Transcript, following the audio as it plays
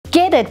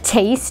Get a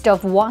taste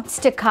of what's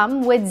to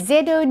come with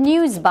Zedo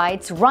News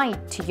Bites right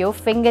to your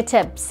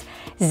fingertips.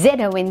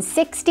 Zedo in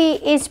 60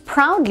 is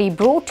proudly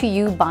brought to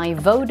you by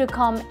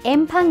Vodacom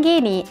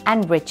Empangeni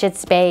and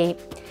Richards Bay.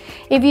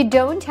 If you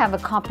don't have a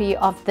copy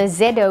of the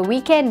Zedo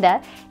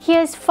Weekender,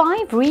 here's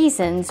 5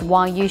 reasons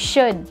why you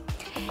should.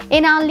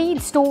 In our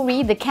lead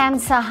story, the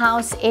cancer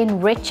house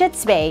in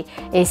Richards Bay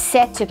is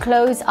set to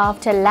close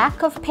after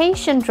lack of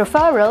patient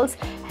referrals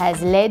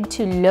has led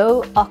to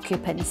low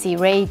occupancy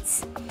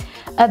rates.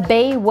 A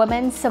Bay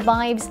woman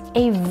survives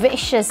a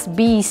vicious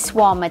bee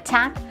swarm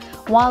attack,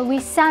 while we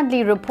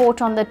sadly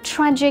report on the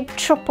tragic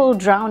triple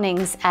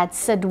drownings at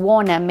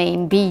Sidwana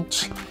Main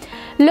Beach.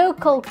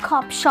 Local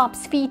cop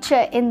shops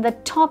feature in the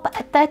top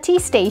 30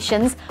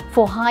 stations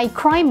for high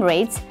crime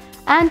rates.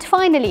 And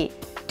finally,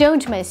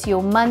 don't miss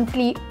your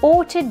monthly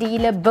auto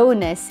dealer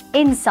bonus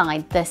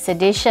inside this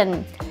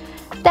edition.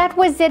 That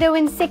was Zedo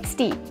in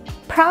 60,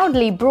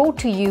 proudly brought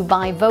to you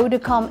by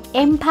Vodacom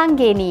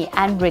Empangeni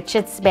and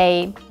Richards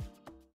Bay.